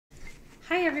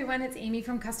Hi everyone, it's Amy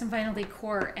from Custom Vinyl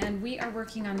Decor, and we are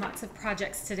working on lots of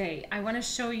projects today. I want to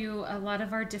show you a lot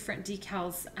of our different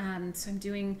decals, so I'm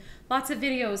doing lots of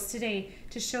videos today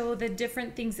to show the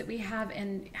different things that we have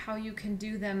and how you can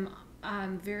do them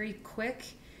very quick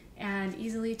and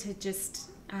easily to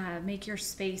just make your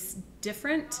space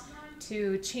different,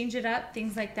 to change it up,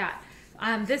 things like that.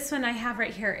 This one I have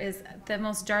right here is the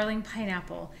most darling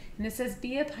pineapple, and it says,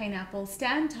 "Be a pineapple,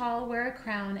 stand tall, wear a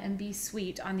crown, and be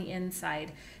sweet" on the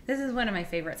inside. This is one of my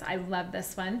favorites. I love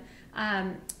this one.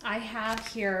 I have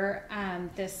here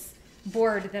this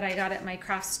board that I got at my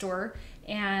craft store,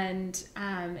 and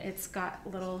it's got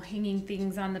little hanging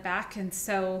things on the back, and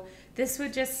so this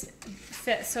would just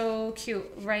fit so cute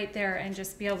right there and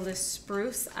just be able to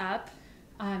spruce up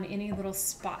any little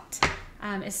spot,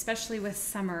 especially with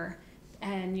summer.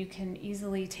 And you can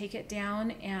easily take it down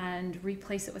and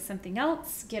replace it with something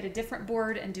else, get a different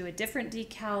board and do a different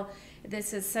decal.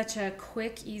 This is such a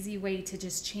quick, easy way to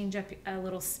just change up a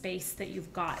little space that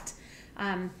you've got.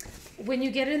 When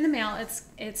you get it in the mail,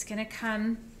 it's gonna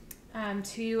come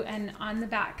to you, and on the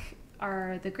back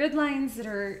are the grid lines that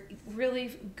are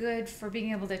really good for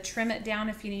being able to trim it down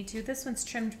if you need to. This one's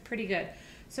trimmed pretty good.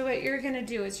 So what you're gonna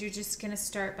do is you're just gonna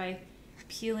start by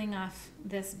peeling off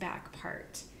this back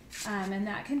part. And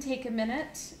that can take a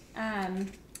minute,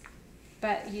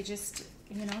 but you just,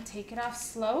 take it off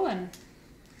slow,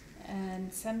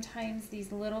 and sometimes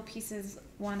these little pieces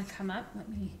want to come up. Let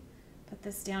me put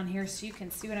this down here so you can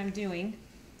see what I'm doing.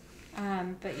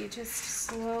 But you just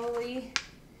slowly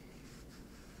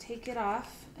take it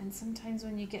off, and sometimes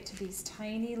when you get to these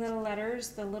tiny little letters,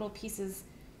 the little pieces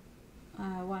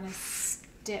want to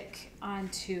stick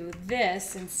onto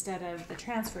this instead of the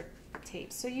transfer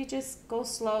tape. So you just go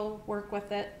slow, work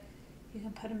with it. You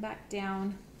can put them back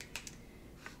down,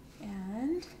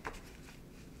 and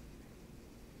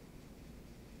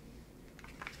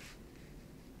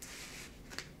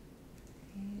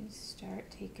you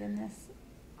start taking this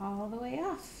all the way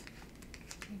off.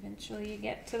 Eventually you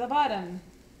get to the bottom.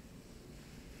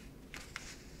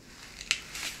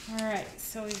 Alright,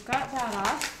 so we've got that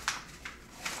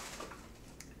off,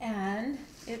 and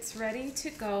it's ready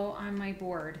to go on my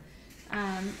board.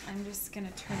 I'm just going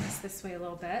to turn this way a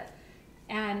little bit.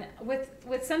 And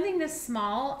with something this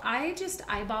small, I just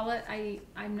eyeball it.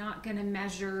 I'm not going to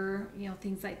measure,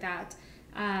 things like that.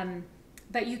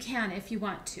 But you can if you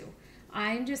want to.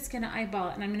 I'm just going to eyeball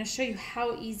it, and I'm going to show you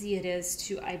how easy it is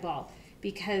to eyeball.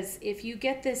 Because if you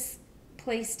get this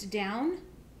placed down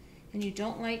and you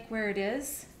don't like where it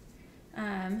is,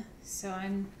 so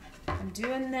I'm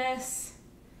doing this.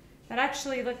 That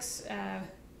actually looks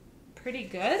pretty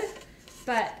good.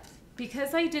 But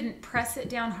because I didn't press it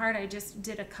down hard, I just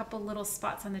did a couple little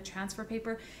spots on the transfer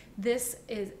paper. This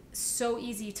is so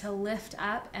easy to lift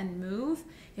up and move.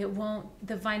 The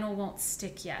vinyl won't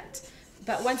stick yet.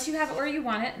 But once you have it where you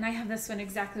want it, and I have this one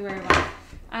exactly where I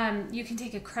want it, you can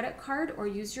take a credit card or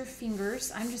use your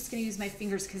fingers. I'm just gonna use my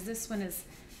fingers because this one is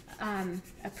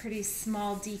a pretty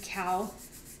small decal.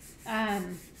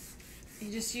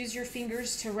 You just use your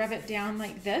fingers to rub it down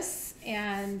like this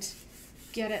and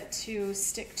get it to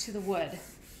stick to the wood.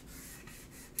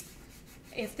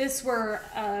 If this were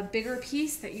a bigger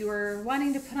piece that you were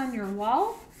wanting to put on your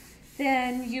wall,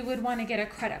 then you would want to get a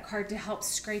credit card to help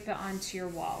scrape it onto your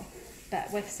wall.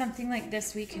 But with something like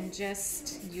this, we can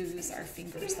just use our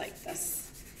fingers like this,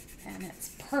 and it's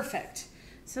perfect.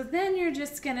 So then you're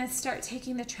just gonna start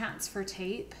taking the transfer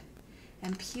tape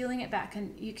and peeling it back,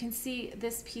 and you can see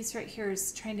this piece right here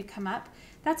is trying to come up.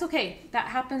 That's okay, that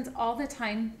happens all the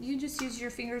time. You just use your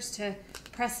fingers to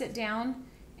press it down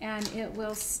and it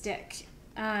will stick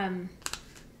and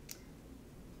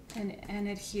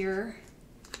adhere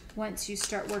once you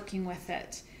start working with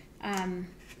it.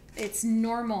 It's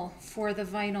normal for the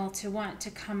vinyl to want to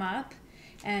come up,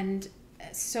 and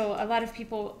so a lot of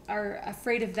people are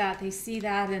afraid of that. They see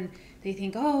that and they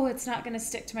think, oh, it's not going to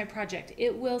stick to my project.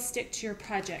 It will stick to your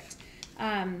project.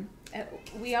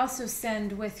 We also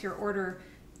send with your order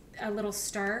a little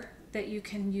star that you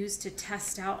can use to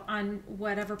test out on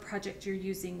whatever project you're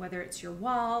using, whether it's your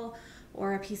wall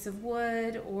or a piece of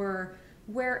wood or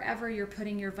wherever you're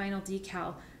putting your vinyl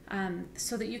decal,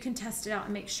 so that you can test it out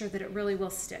and make sure that it really will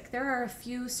stick. There are a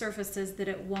few surfaces that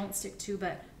it won't stick to,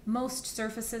 but most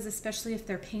surfaces, especially if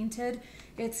they're painted,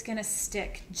 it's going to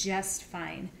stick just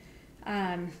fine.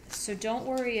 So don't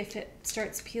worry if it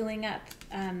starts peeling up.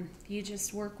 You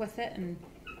just work with it, and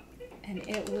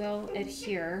it will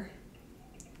adhere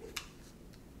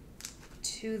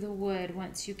to the wood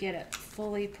once you get it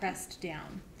fully pressed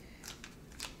down.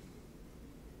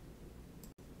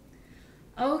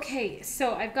 Okay,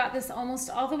 so I've got this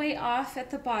almost all the way off at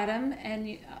the bottom,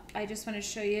 and I just want to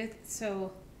show you.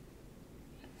 So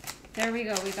there we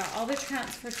go. We got all the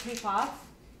transfer tape off,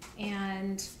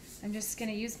 and I'm just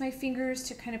going to use my fingers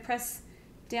to kind of press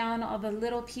down all the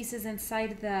little pieces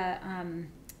inside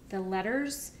the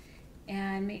letters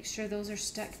and make sure those are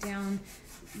stuck down.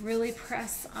 Really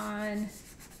press on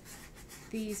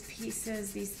these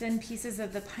pieces, these thin pieces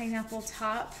of the pineapple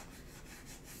top,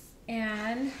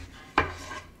 and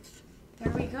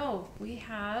there we go. We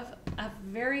have a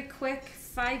very quick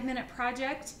 5-minute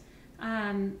project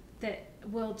that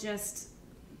will just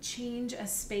change a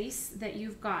space that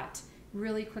you've got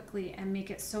really quickly and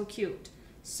make it so cute.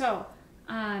 So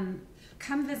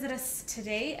come visit us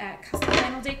today at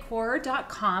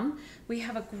CustomVinylDecor.com. We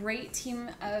have a great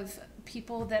team of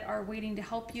people that are waiting to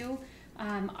help you.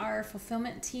 Our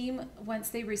fulfillment team, once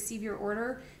they receive your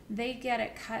order, they get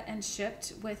it cut and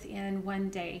shipped within 1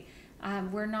 day.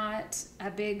 We're not a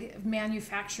big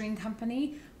manufacturing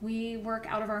company. We work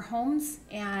out of our homes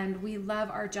and we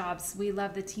love our jobs. We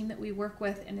love the team that we work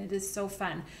with, and it is so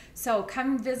fun. So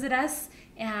come visit us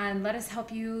and let us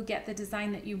help you get the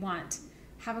design that you want.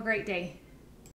 Have a great day.